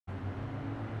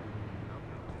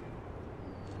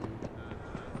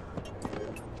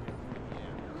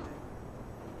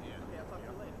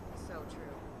So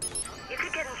true. You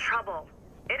could get in trouble.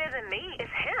 It isn't me,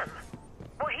 it's him.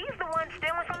 Well, he's the one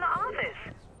stealing from the office.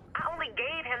 I only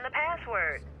gave him the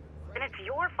password. And it's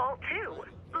your fault, too.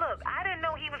 Look, I didn't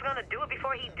know he was gonna do it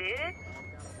before he did it.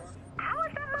 How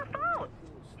is that my fault?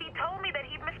 He told me that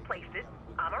he misplaced it.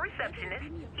 I'm a receptionist.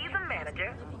 He's a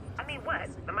manager. I mean, what?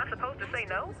 Am I supposed to say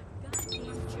no?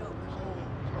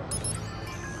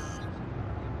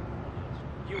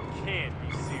 You can't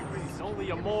be serious. Only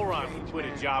a moron would quit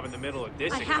a job in the middle of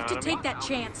this I economy. have to take that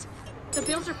chance. The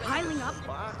bills are piling up.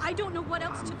 I don't know what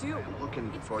else to do. I'm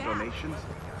looking It's for bad. donations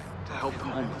to help the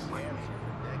homeless like me.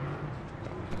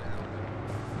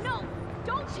 No,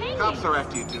 don't take Cops it. are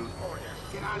after you, dude.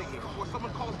 Get out of here before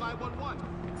someone calls 911.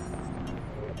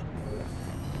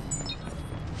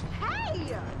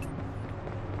 Hey!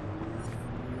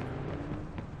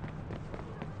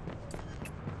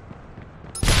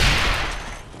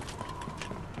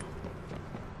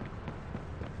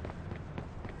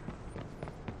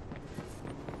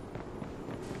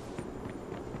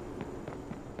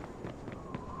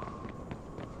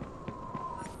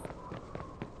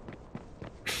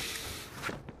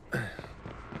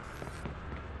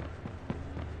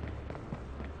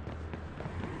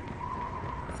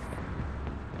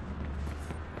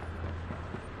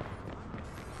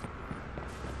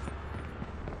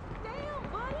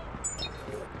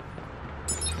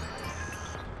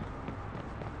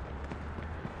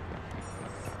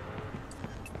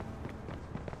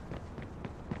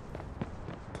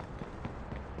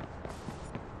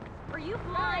 Are you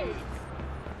blind?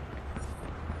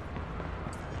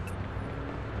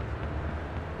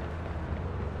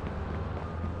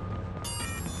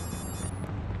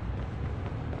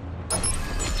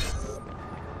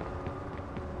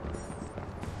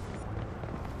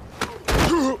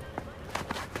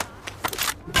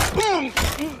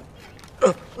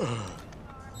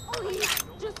 Please,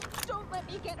 just don't let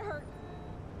me get hurt.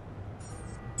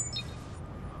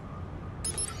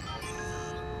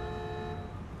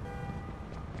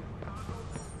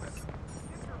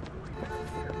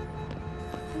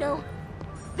 No,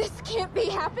 this can't be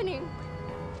happening.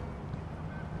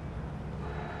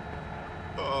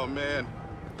 Oh, man.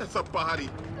 That's a body.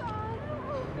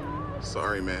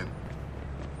 Sorry, man.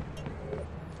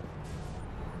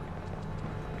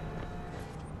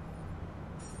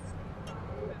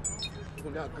 Oh,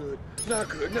 not good. Not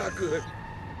good. Not good.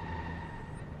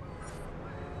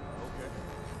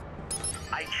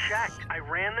 I checked. I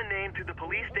ran the name through the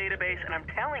police database, and I'm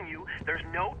telling you, there's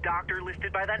no doctor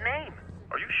listed by that name.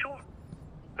 Are you sure?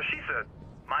 She said,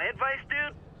 My advice,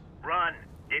 dude? Run.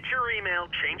 Ditch your email,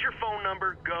 change your phone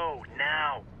number, go,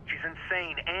 now. She's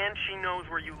insane, and she knows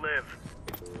where you live.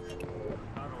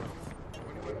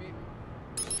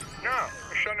 no,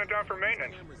 we're shutting it down for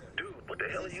maintenance. Dude, what the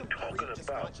hell are you talking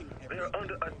about? They're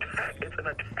under attack. It's an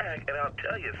attack, and I'll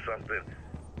tell you something.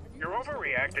 You're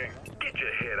overreacting. Get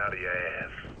your head out of your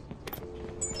ass.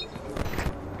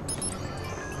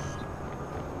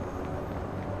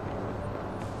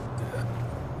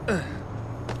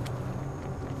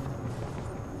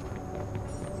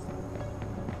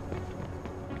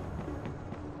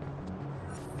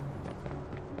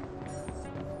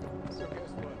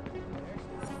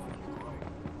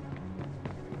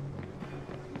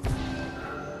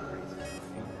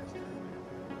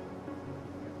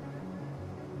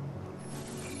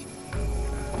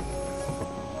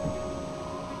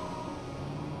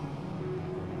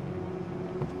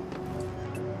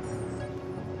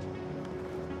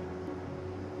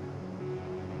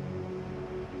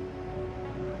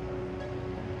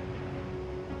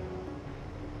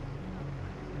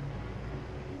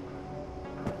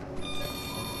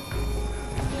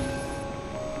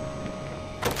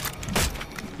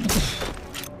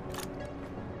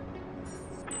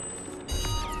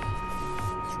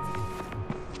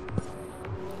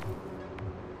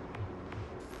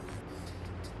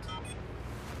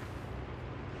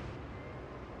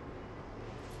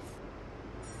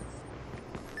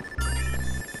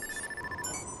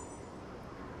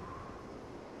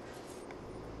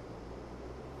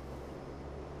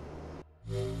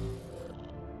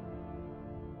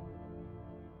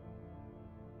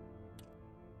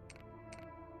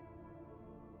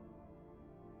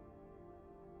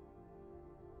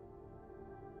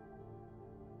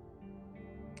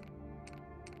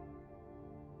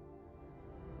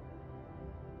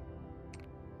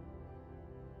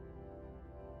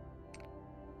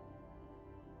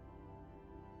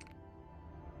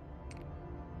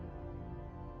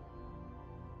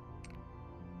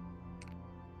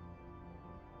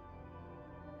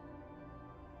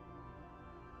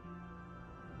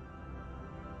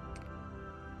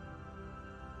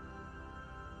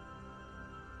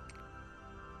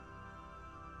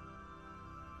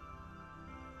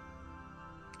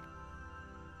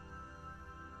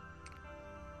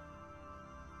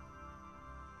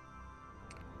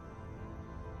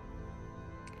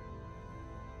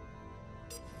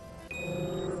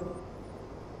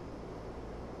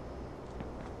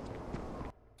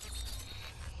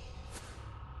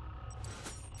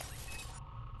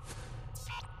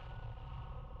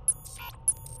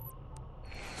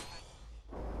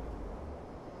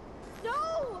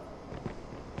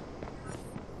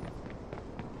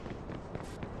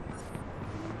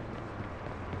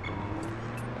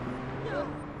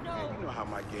 how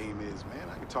my game is, man.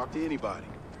 I can talk to anybody.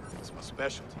 It's my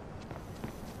specialty.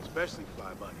 Especially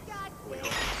Fly Bunny. Wait,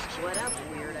 What up,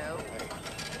 weirdo?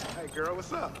 hey, girl,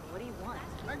 what's up? What do you want?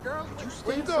 Hey, girl, Did you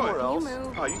where you stand somewhere going?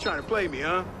 else? Oh, you trying to play me,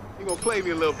 huh? You gonna play me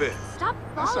a little bit. Stop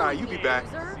That's all right, following you be me, back.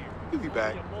 loser. You be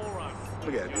back. A moron.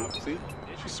 Look at that, dude. See?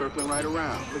 She's circling right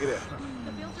around. Look at that.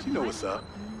 The bills are She know what's piling up.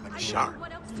 Like I a don't shark. know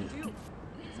what else to do.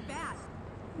 It's bad.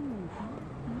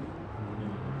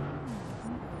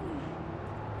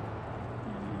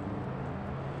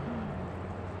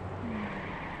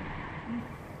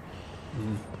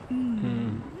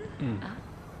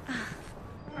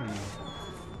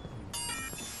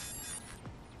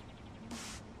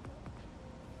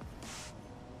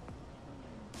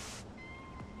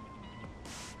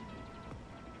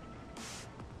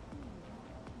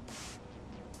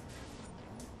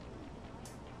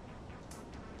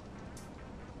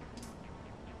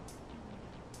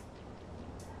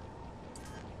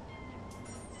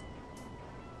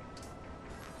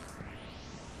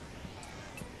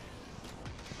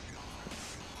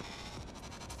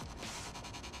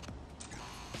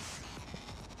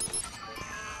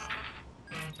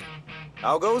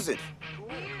 How goes it?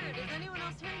 Weird. Is anyone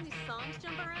else hearing these songs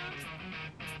jump around?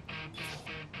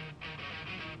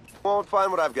 Won't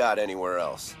find what I've got anywhere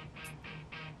else.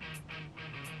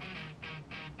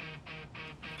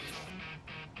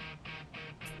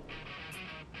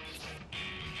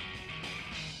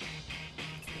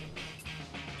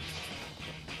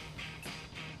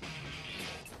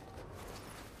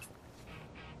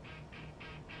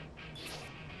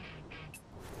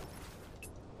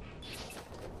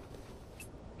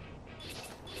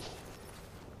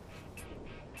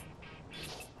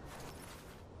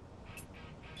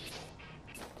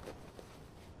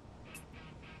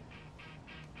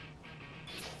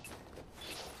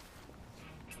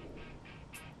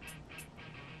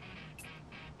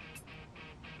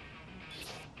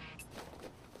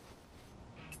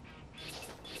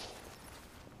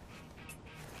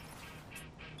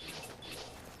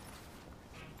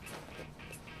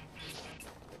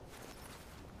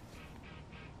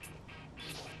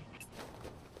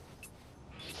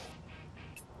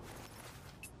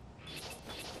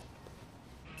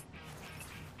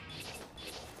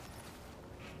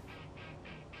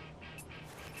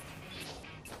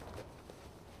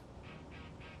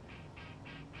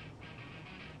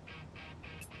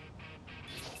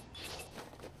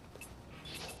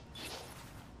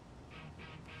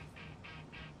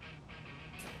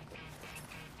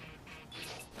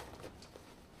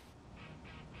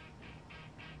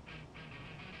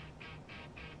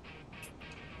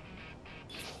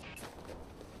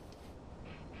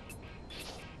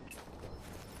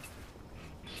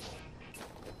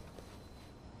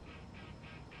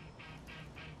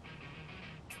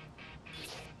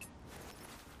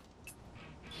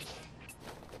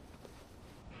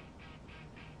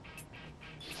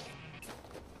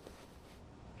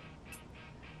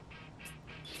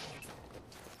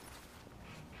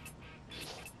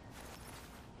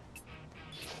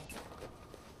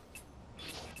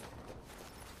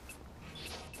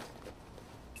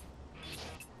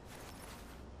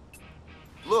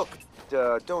 Look,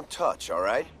 don't touch, all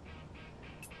right?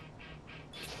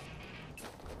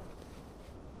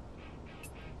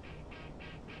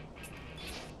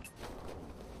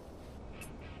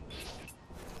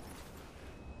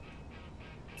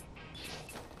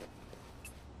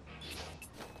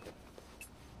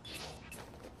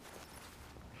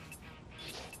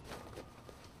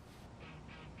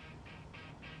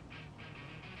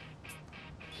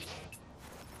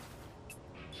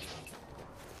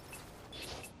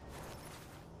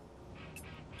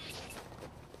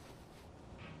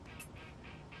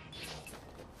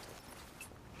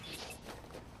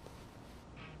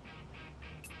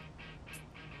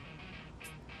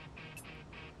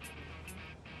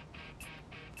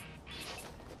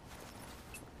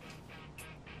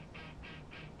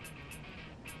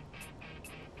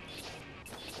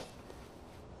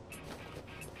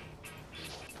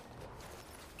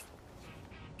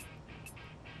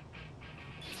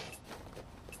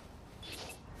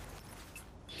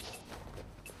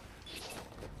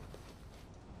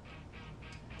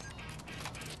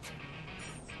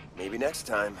 Maybe next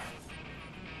time.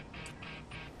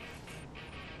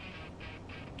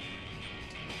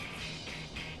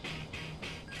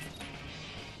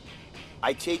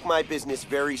 I take my business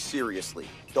very seriously.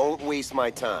 Don't waste my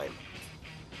time.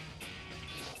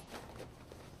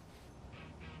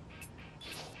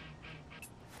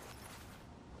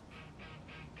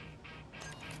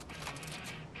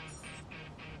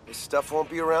 This stuff won't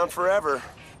be around forever.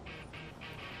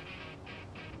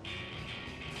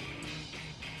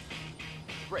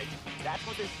 Great. That's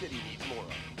what this city needs more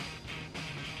of.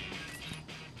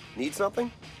 Need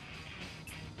something?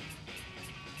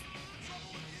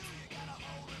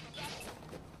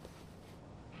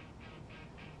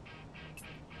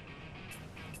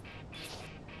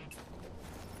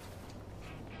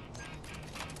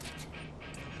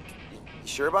 You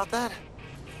sure about that?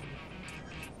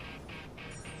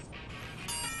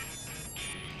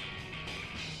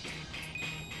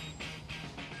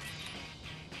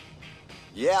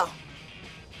 Yeah.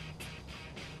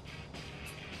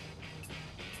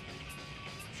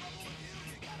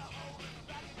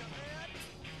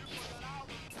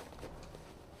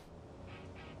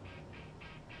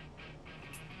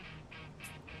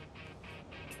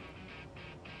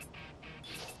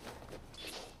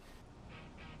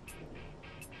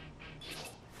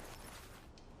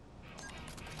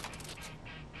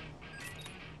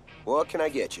 What can I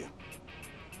get you?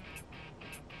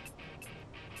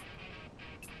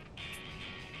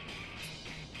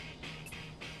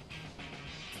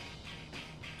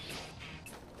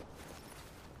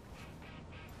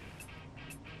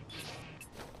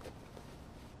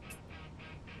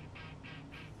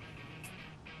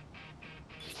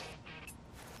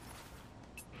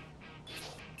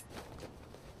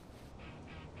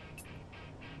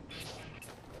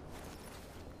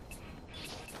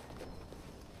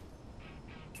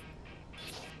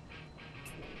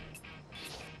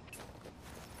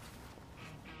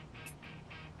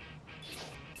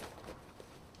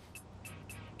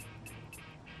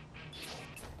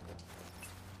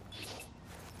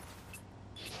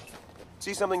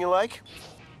 See something you like?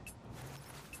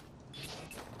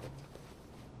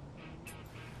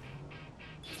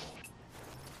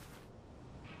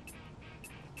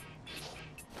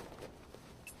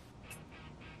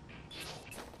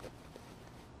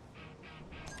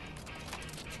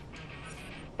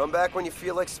 Come back when you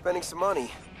feel like spending some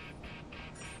money.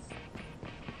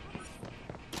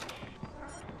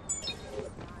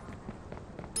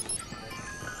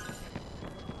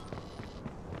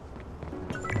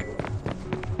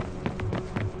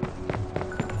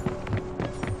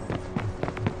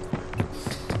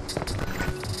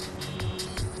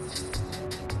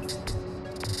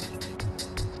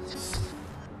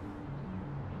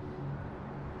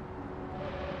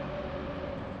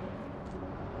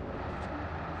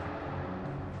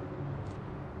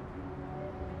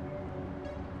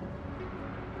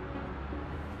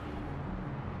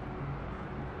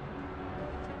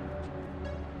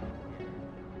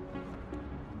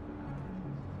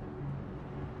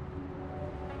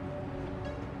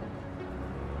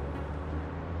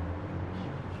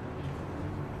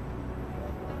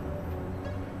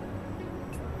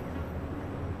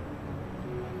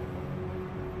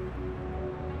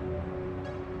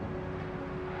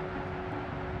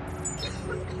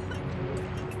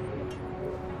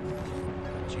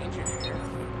 Change your hair.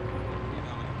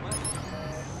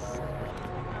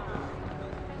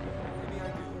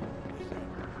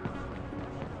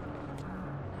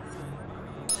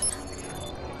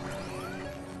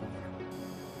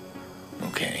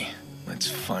 Okay, let's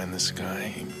find this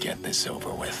guy and get this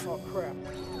over with. Oh, crap.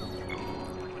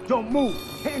 Don't move.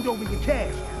 Hand over your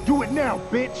cash. Do it now,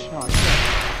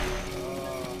 bitch.